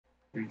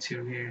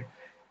3-2 here.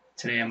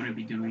 Today I'm going to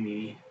be doing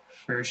the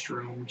first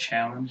room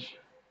challenge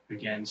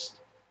against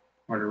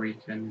Puerto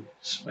Rican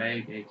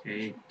Swag,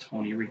 aka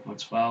Tony Rico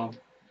 12.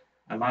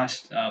 I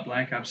lost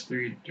Black Ops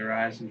 3 to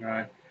Rise and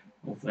Drive.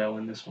 Hopefully I'll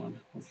win this one.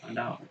 We'll find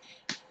out.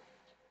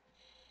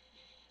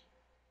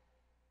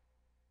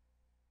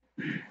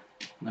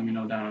 Let me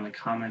know down in the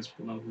comments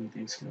below who you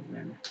think's going to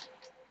win.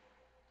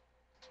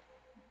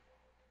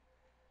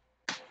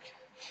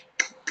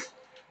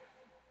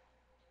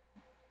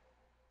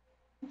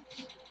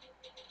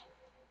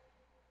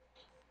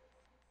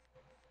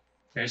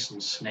 There's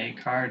some snake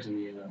cards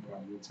in the bro.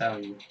 Let me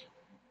tell you.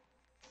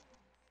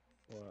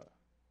 What?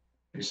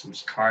 There's some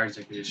cards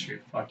that could just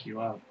straight fuck you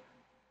up.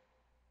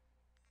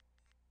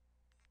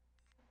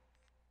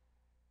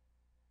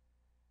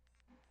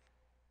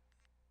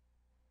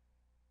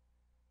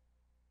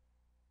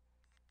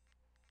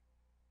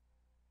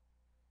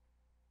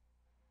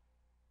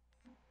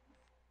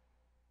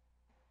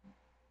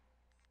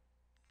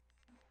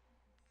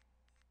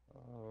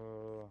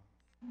 Uh,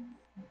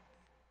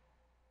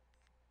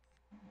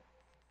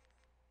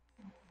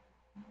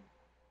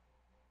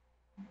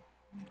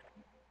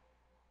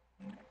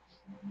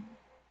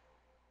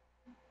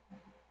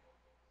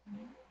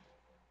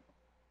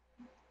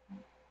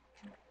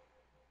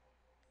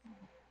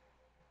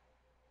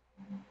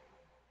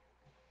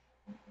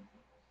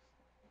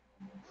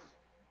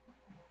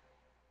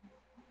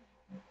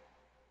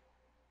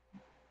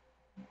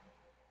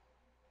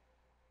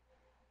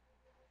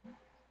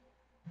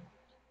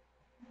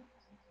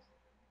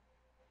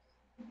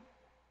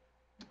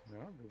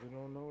 I really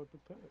don't know what to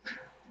pick.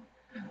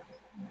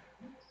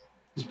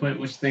 Just put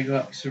what you think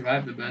about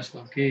survive the best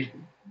low key.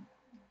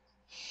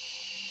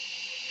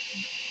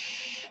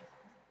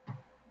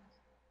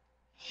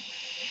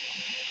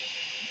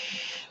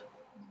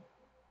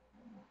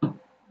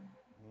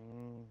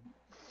 Mm,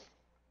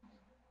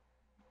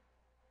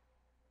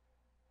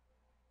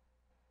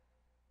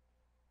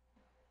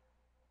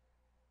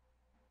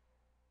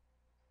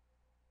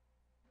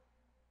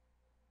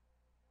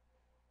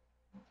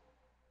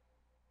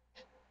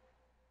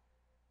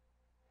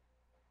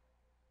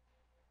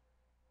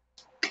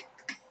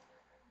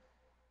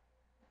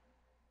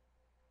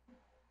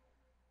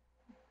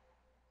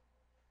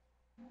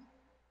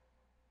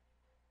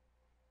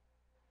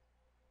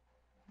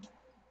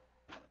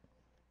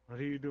 what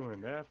are you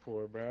doing that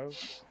for, bro?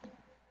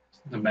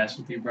 The best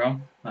with you, bro.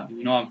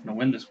 You know I'm gonna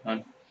win this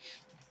one.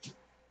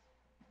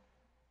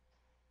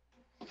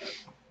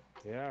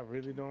 Yeah, I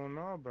really don't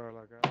know, bro.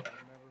 I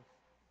never,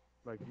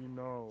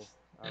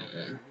 I don't.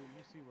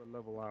 You see what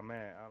level I'm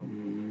at. I don't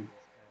play Mm, this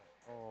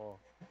at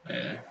all.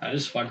 yeah, I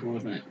just fuck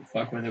with it.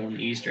 Fuck with it when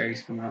the Easter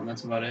eggs come out. And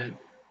that's about it.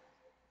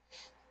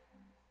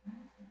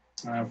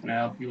 I'm gonna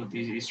help you with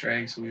these Easter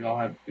eggs. So we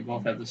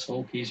both have the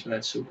soul piece for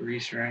that super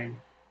Easter egg.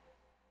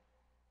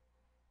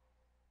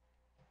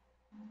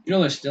 You know,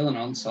 there's still an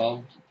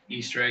unsolved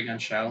Easter egg on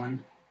Challange.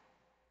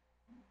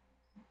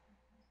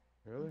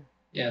 Really?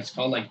 Yeah, it's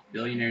called like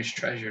Billionaire's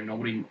Treasure.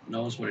 Nobody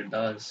knows what it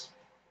does.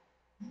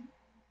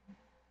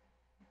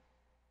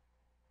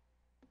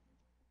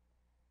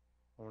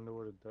 I wonder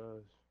what it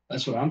does.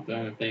 That's what I'm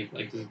trying to think.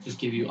 Like, does it just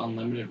give you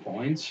unlimited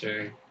points,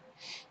 or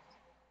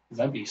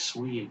that'd be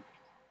sweet?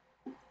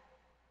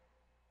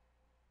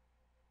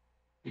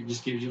 It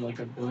just gives you like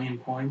a billion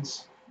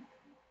points.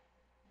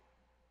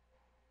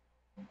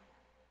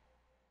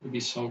 It'd be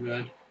so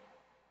good.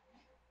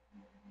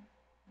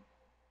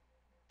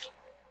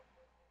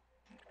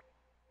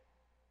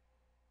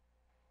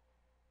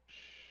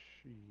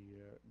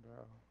 Shit,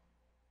 bro.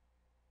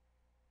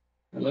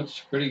 It looks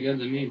pretty good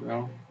to me,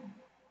 bro.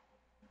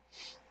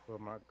 But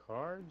my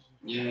cards?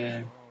 I Yeah.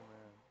 don't know,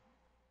 man.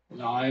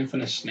 No, I ain't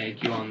finna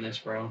snake you on this,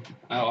 bro.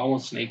 I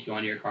won't snake you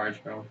on your cards,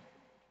 bro.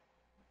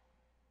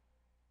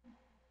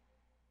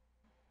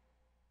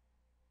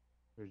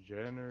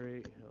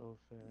 Regenerate health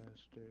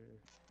faster.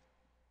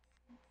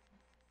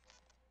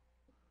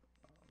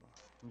 I don't know.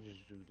 Let me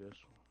just do this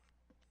one.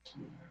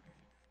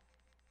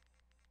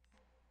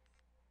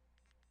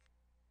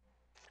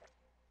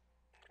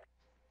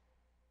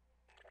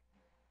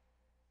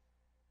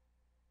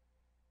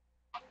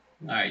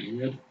 All right, you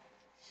good?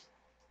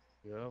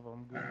 Yup,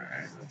 I'm All good.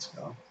 right, let's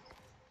go.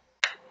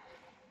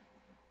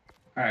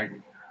 All right,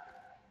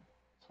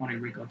 20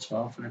 Rico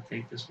 12. Gonna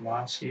take this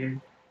loss here.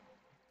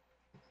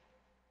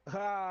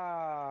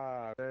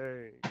 Ah,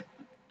 dang.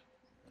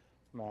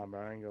 Nah,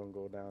 bro, I ain't gonna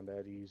go down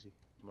that easy.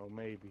 Well,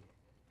 maybe.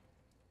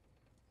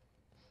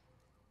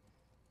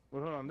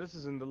 Well, hold on. This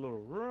is in the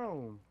little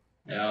room.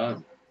 Yeah,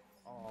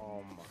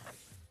 Oh my.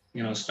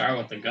 start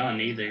with the gun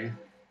either.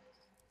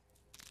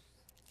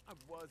 I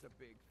was a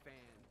big fan.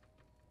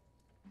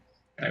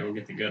 All right, we'll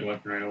get the good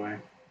weapon right away.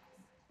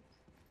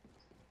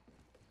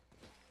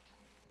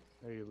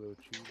 Hey, you little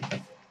cheater.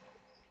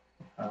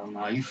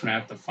 No, you finna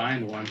have to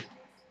find one.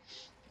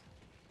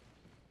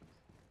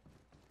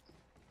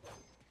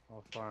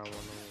 I'll find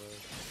one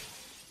over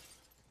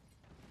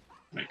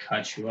I'm gonna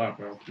cut you up,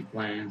 bro. Keep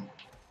playing.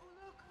 Oh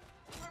look,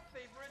 our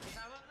favorite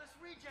talentless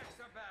rejects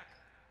are back.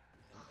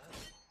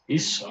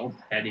 He's so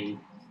petty.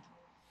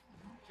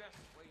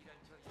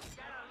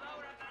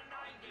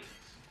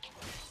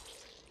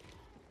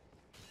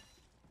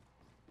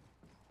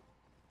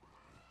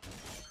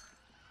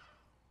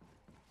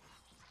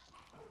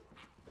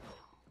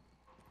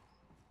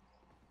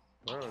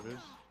 Bro, there's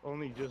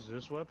only just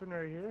this weapon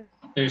right here?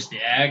 There's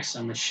the axe,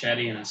 a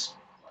machete, and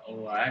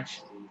oh,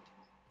 actually,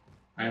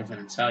 I'm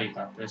gonna tell you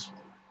about this one.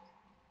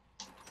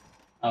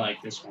 I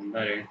like this one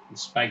better. The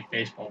spiked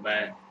baseball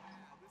bat.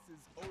 This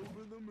is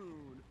over the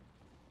moon.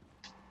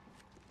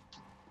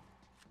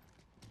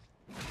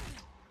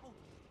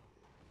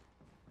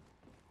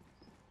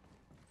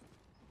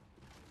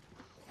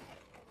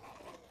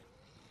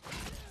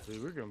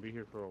 Dude, we're gonna be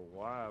here for a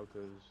while,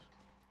 cause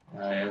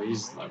Yeah,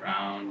 these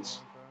rounds.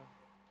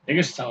 I think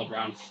it's still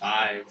around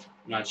 5.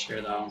 I'm not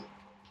sure though.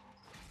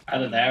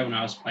 Either that, when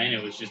I was playing,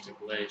 it was just a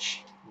glitch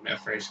when it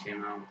first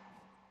came out.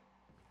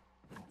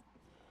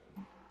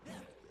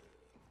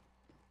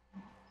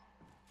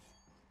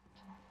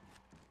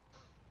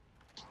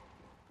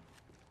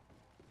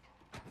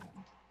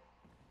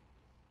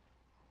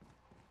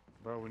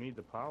 Bro, we need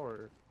the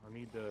power. I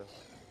need the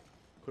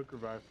quick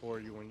revive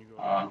for you when you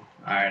go. All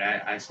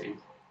right, I see.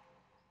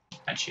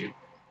 Got you.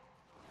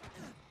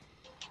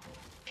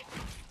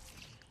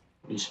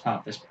 Let me just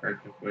pop this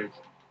perk real quick.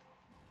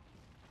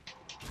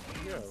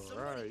 Yeah,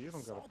 right. You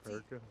don't got a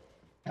perk.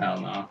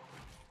 Hell no.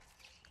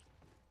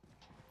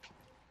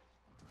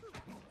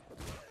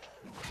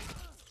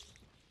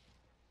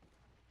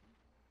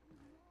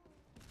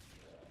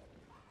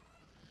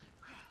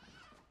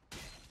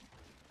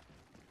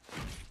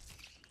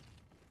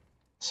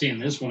 See, in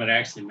this one, it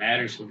actually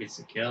matters who gets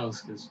the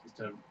kills because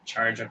to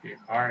charge up your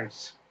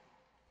cards.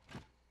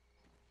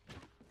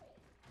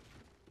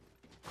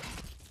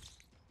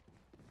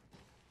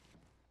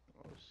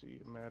 Oh, see,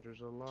 it matters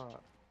a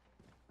lot.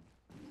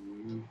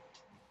 Mm.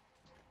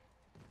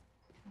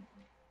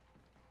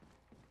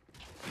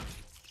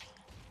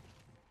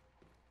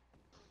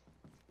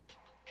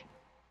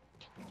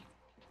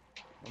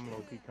 I'm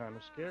low-key kind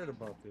of scared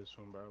about this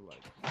one, bro.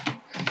 Like, I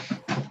don't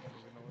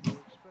even know what to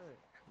expect.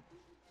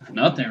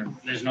 Nothing.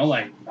 There's no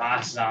like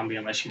boss zombie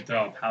unless you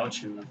throw a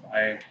pouch in the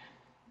fire.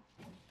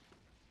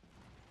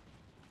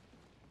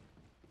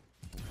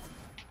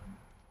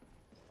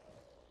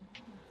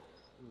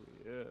 Ooh,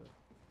 yeah.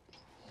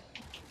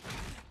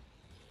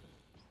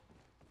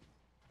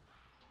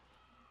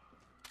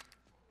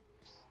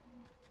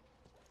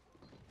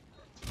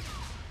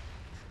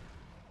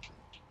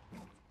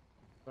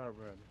 Start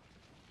running.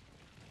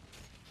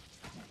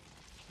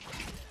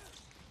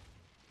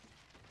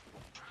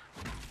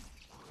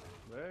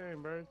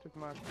 Dang, bro, it took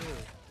my kill.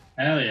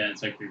 Hell yeah,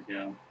 it's like your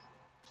kill.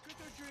 Trick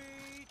or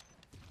treat.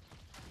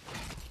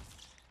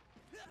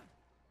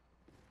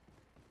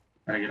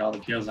 Try to get all the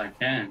kills I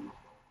can.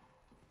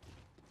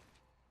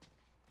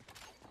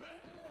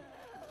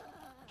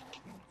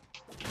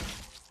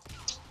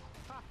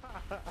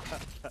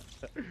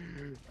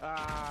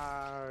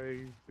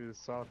 He's been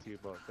salty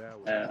about that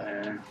one.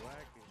 Yeah.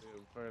 Blacking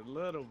him for a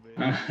little bit.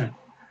 Hell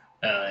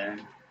yeah,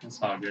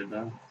 it's all good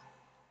though.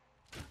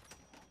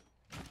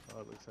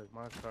 Oh, it looks like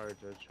my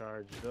cards are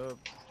charged up.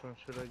 Which one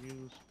should I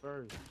use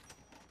first?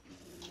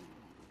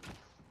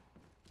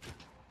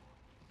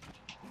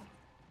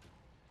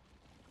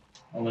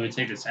 Well, let me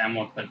take this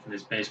ammo clip for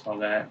this baseball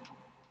bat.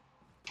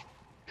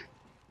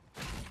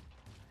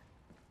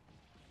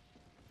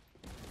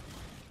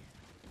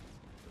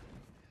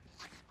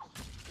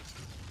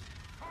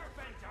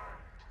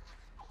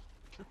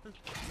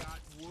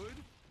 Got wood?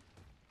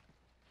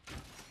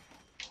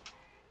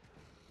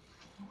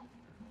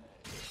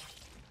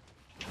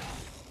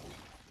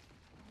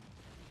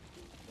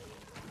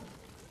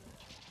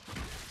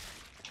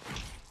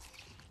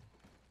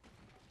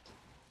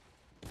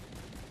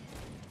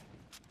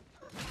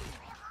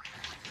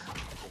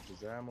 Get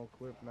this ammo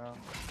clip now.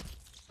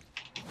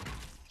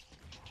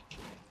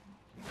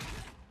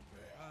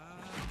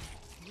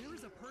 Where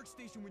is a perk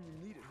station when you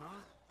need it,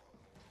 huh?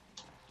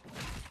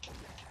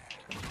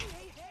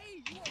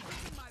 Hey, you are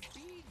ripping my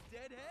beads,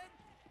 deadhead!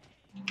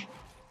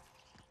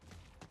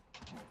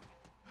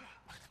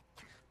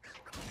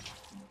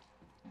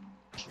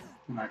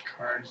 My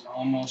card's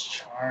almost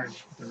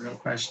charged. The real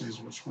question is,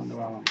 which one do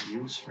I want to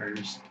use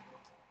first?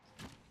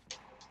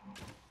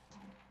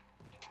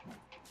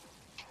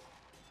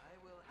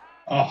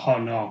 Oh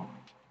no.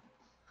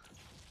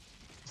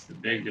 It's the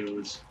big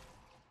dudes.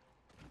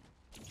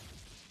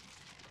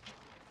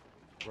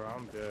 Bro,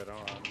 I'm dead. I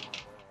know that.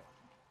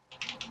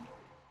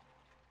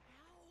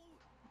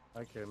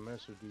 I can't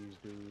mess with these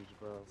dudes,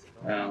 bro.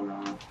 Hell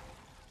no.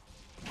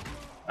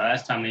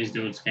 Last time these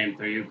dudes came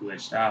through, you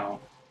glitched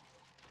out.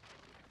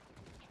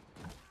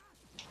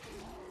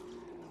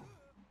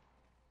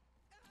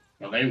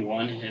 Well, they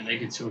one hit, they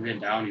could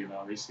 2-hit down you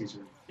though. These things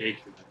are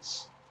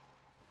ridiculous.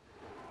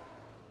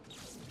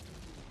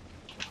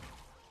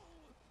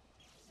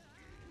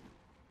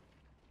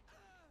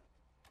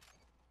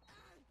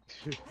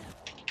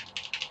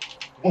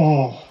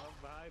 Oh,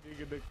 I'm hiding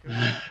in the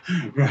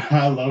cut. bro,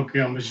 I low-key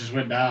almost just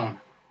went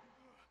down.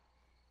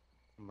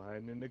 I'm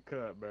hiding in the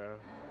cut, bro.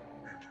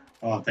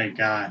 Oh, thank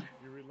God.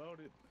 You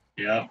reloaded.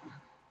 Yep.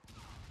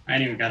 I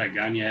ain't even got a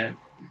gun yet.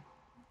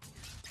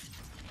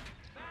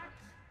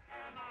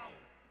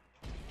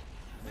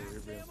 Hey,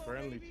 you're being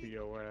friendly to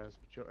your ass,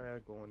 but your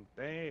ass going,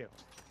 damn.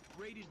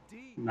 Rated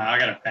D. Nah, I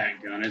got a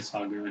pack gun. It's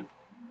all good.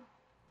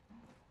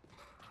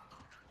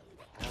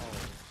 Oh,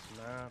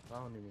 snap. I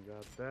don't even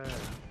got that.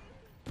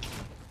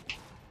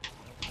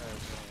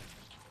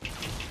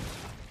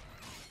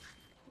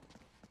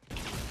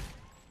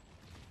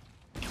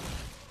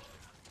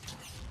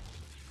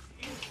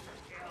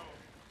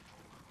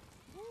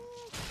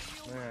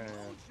 Okay, man,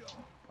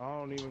 I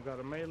don't even got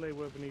a melee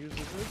weapon to use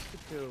this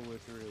insta-kill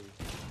with, really.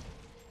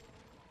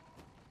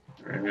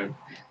 Very good.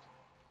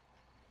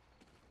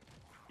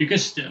 You can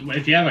still,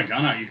 if you have a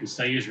gun out, you can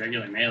still use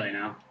regular melee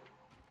now.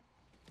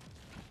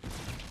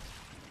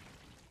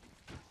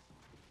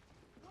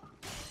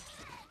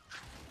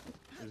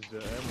 Is the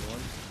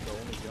M1 the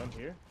only gun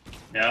here?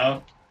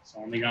 Yep. It's the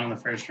only gun in the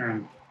first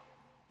round.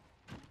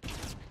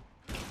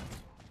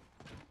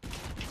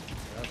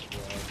 That's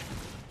wild.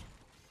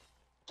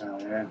 Oh,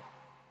 yeah.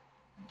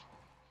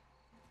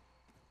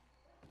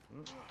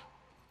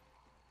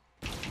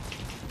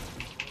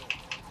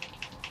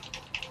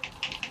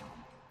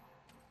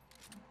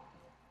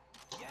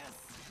 Yes,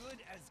 good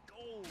as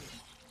gold.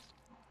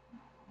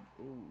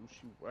 Ooh,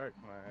 she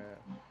whacked my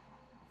ass.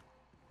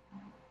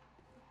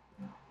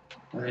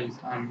 What is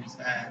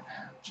that?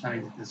 I'm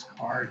trying to get this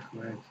card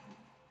quick.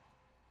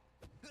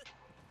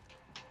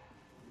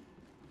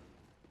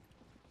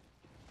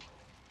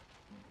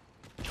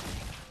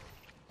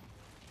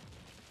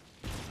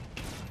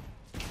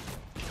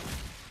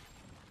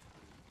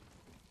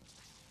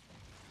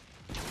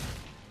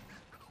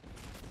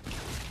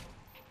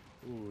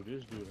 Ooh,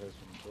 this dude has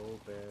some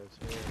dope ass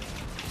hair.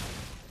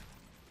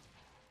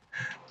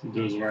 The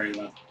dude's where he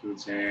left the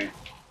dude's hair. Hell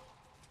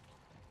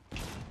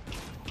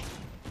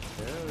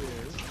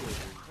yeah, this dude is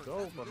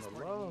dope on the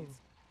low.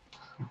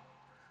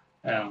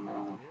 I don't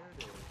know. Here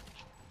it is.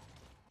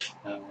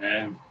 Oh,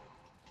 yeah.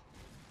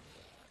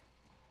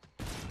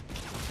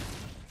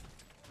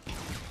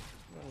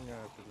 Nothing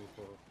got to be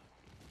for.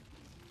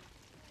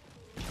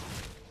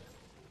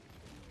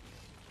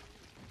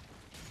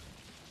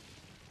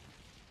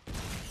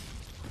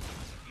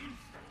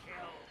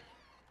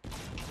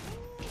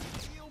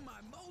 Feel my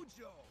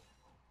mojo.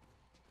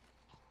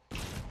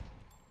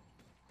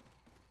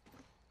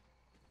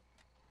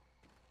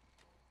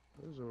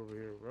 Who's over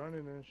here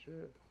running and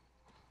shit?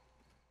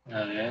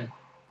 Oh, yeah.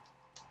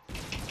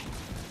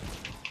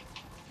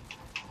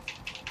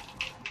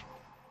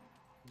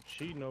 I'm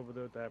cheating over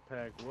there with that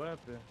packed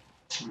weapon.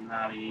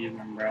 Not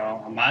even,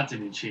 bro. I'm about to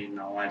be cheating.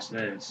 Now watch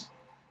this.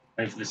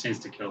 Wait for the Saints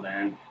to kill the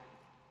end.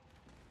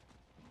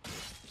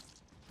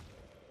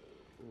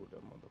 Ooh,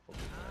 that motherfucker.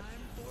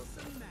 Time for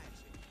some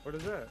magic. What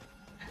is that?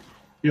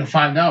 You'll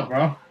find out,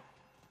 bro.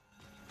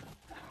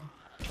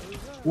 What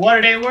is that? What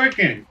are they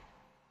working?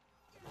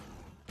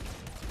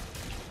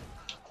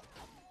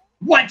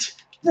 What?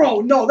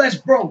 Bro, no, that's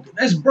broke.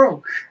 That's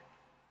broke.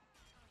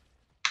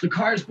 The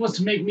car is supposed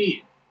to make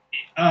me,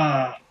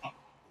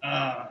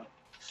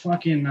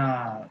 fucking,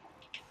 not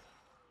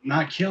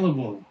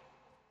killable.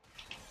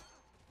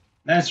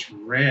 That's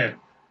rip.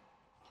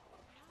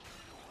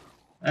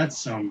 That's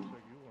some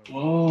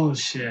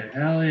bullshit.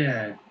 Hell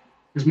yeah.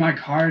 Because my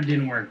card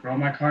didn't work, bro.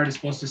 My card is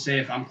supposed to say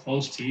if I'm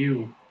close to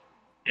you,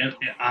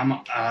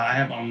 I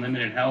have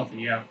unlimited health and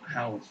you have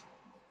health.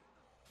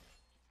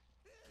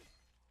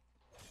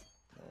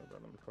 Hold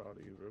on, let me crowd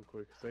you real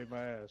quick. Save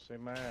my ass, save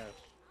my ass.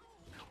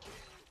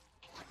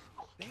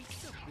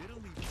 Thanks to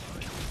Bitterly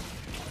Fun.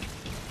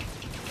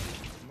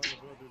 Might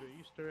as well do the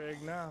Easter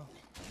egg now.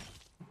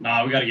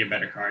 Nah, we gotta get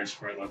better cards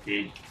for it,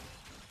 Loki.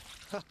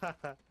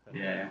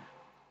 Yeah.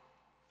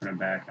 Put it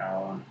back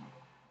out.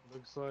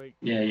 Looks like.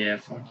 Yeah,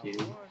 fuck I you.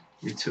 won.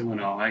 You're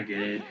 2-0, I get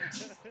it.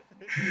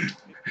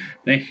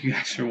 Thank you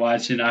guys for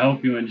watching. I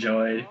hope you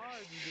enjoyed.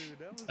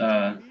 That was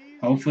so easy.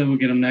 Hopefully we'll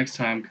get them next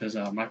time because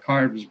my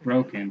card was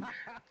broken.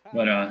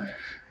 But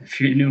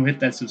if you're new, hit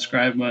that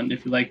subscribe button.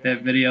 If you like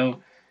that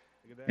video,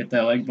 hit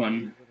that like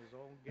button.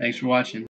 Thanks for watching.